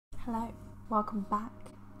Hello, welcome back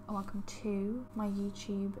and welcome to my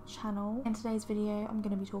YouTube channel. In today's video I'm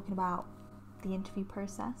going to be talking about the interview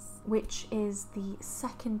process, which is the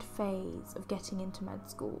second phase of getting into med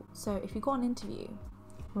school. So if you got an interview,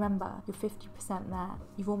 remember you're 50% there,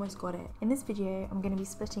 you've almost got it. In this video I'm going to be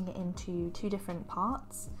splitting it into two different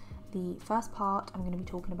parts. The first part I'm going to be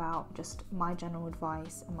talking about just my general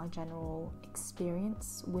advice and my general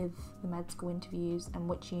experience with the med school interviews and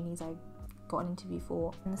which unis I got an interview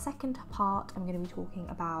for. In the second part I'm going to be talking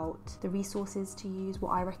about the resources to use, what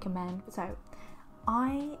I recommend. So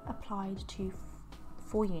I applied to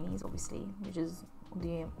 4 unis obviously, which is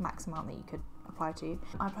the max amount that you could apply to.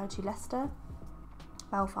 I applied to Leicester,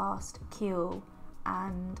 Belfast, Keele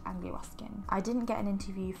and Anglia Ruskin. I didn't get an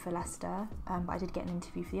interview for Leicester, but I did get an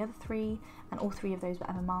interview for the other 3, and all 3 of those were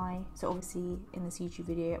MMI. So obviously in this YouTube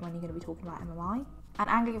video I'm only going to be talking about MMI. And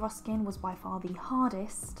Anglia Ruskin was by far the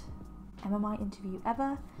hardest MMI interview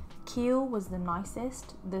ever. Keele was the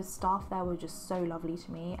nicest. The staff there were just so lovely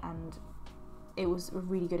to me and it was a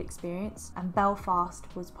really good experience. And Belfast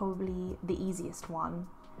was probably the easiest one,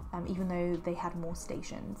 even though they had more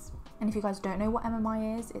stations. And if you guys don't know what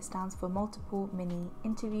MMI is, it stands for multiple mini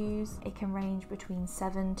interviews. It can range between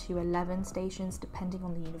 7 to 11 stations depending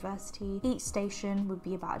on the university. Each station would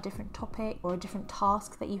be about a different topic or a different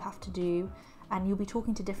task that you have to do, and you'll be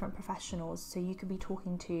talking to different professionals. So you could be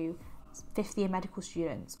talking to 50 medical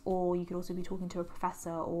students, or you could also be talking to a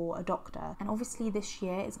professor or a doctor. And obviously this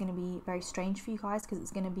year is going to be very strange for you guys because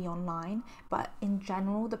it's going to be online, but in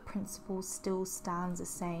general the principle still stands the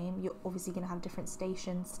same. You're obviously going to have different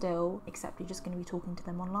stations still, except you're just going to be talking to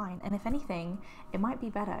them online. And if anything, it might be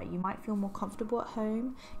better. You might feel more comfortable at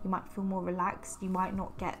home, you might feel more relaxed, you might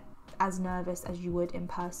not get as nervous as you would in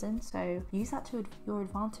person. So use that to your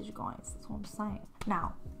advantage, guys. That's what I'm saying.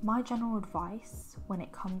 Now, my general advice when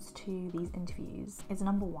it comes to these interviews is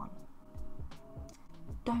number 1,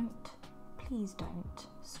 please don't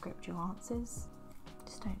script your answers.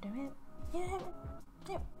 Just don't do it.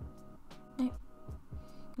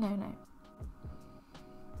 No.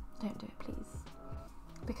 Don't do it, please.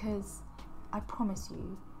 Because I promise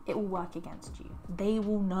you, it will work against you. They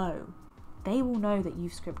will know that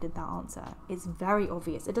you've scripted that answer. It's very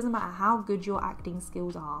obvious. It doesn't matter how good your acting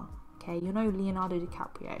skills are, okay? You're no Leonardo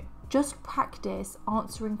DiCaprio. Just practice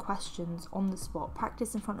answering questions on the spot.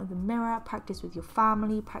 Practice in front of the mirror, practice with your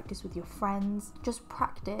family, practice with your friends. Just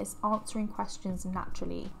practice answering questions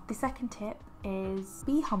naturally. The second tip is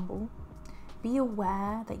be humble. Be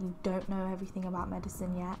aware that you don't know everything about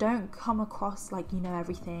medicine yet. Don't come across like you know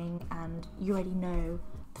everything and you already know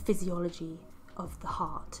the physiology of the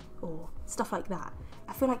heart or stuff like that.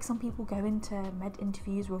 I feel like some people go into med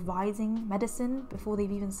interviews revising medicine before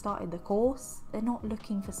they've even started the course. They're not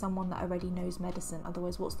looking for someone that already knows medicine,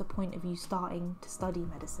 otherwise what's the point of you starting to study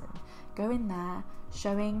medicine? Go in there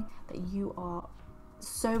showing that you are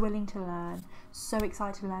so willing to learn, so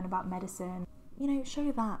excited to learn about medicine. You know,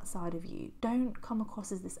 show that side of you. Don't come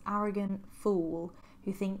across as this arrogant fool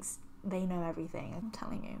who thinks they know everything. I'm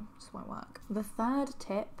telling you, it just won't work. The third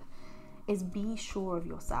tip is be sure of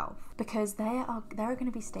yourself, because there are going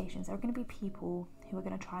to be stations, there are going to be people who are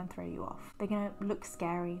going to try and throw you off. They're going to look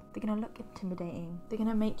scary, they're going to look intimidating, they're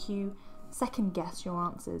going to make you second guess your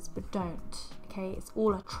answers, but don't, okay? It's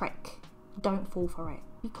all a trick. Don't fall for it.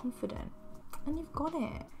 Be confident and you've got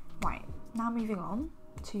it. Right, now moving on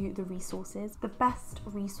to the resources. The best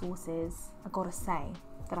resources, I gotta say,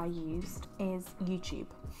 that I used is YouTube.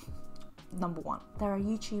 Number 1. There are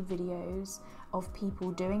YouTube videos of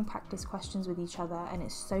people doing practice questions with each other, and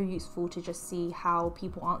it's so useful to just see how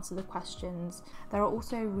people answer the questions. There are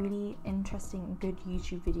also really interesting good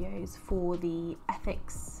YouTube videos for the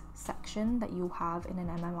ethics section that you'll have in an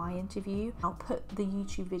MMI interview. I'll put the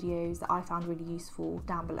YouTube videos that I found really useful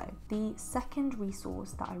down below. The second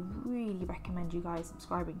resource that I really recommend you guys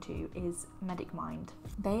subscribing to is Medic Mind.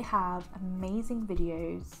 They have amazing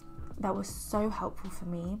videos that was so helpful for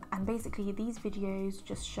me, and basically these videos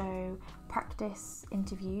just show practice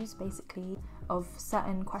interviews basically of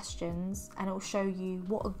certain questions, and it will show you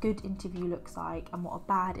what a good interview looks like and what a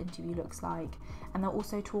bad interview looks like. And they'll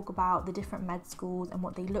also talk about the different med schools and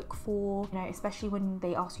what they look for, you know, especially when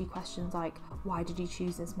they ask you questions like, why did you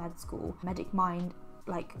choose this med school? Medic Mind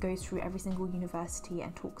goes through every single university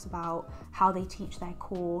and talks about how they teach their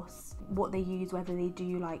course, what they use, whether they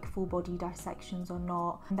do like full body dissections or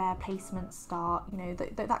not, their placements start, you know,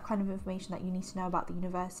 that kind of information that you need to know about the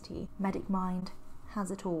university. Medic Mind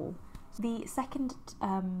has it all. The second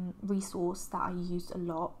resource that I used a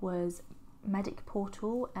lot was Medic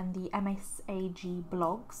Portal and the MSAG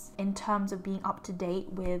blogs in terms of being up to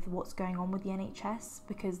date with what's going on with the NHS,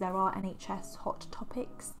 because there are NHS hot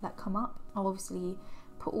topics that come up. I'll obviously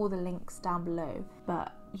put all the links down below,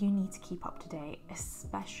 but you need to keep up to date,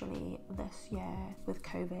 especially this year with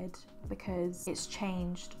COVID, because it's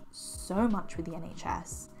changed so much with the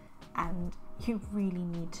NHS and you really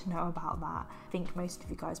need to know about that. I think most of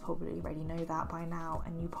you guys probably already know that by now,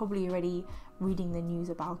 and you're probably already reading the news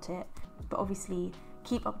about it, but obviously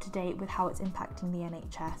keep up to date with how it's impacting the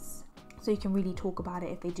NHS, so you can really talk about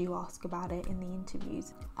it if they do ask about it in the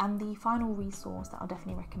interviews. And the final resource that I'll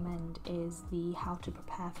definitely recommend is the How to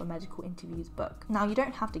Prepare for Medical Interviews book. Now, you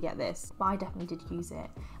don't have to get this, but I definitely did use it,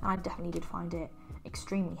 and I definitely did find it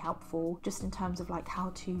extremely helpful, just in terms of like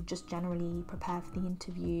how to just generally prepare for the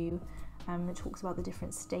interview. It talks about the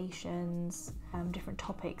different stations, different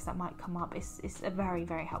topics that might come up. It's a very,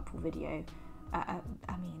 very helpful video.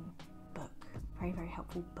 Book. Very, very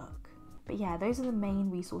helpful book. But yeah, those are the main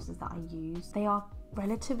resources that I use. They are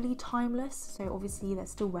relatively timeless, so obviously they're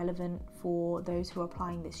still relevant for those who are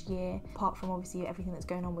applying this year, apart from obviously everything that's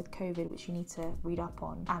going on with COVID, which you need to read up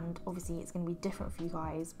on. And obviously it's going to be different for you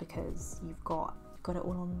guys because you've got it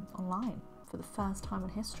all online for the first time in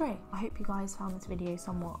history. I hope you guys found this video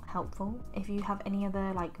somewhat helpful. If you have any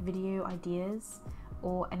other like video ideas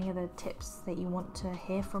or any other tips that you want to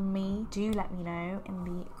hear from me, do let me know in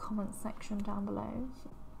the comment section down below.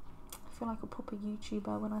 I feel like a proper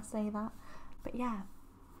YouTuber when I say that, but yeah,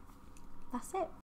 that's it.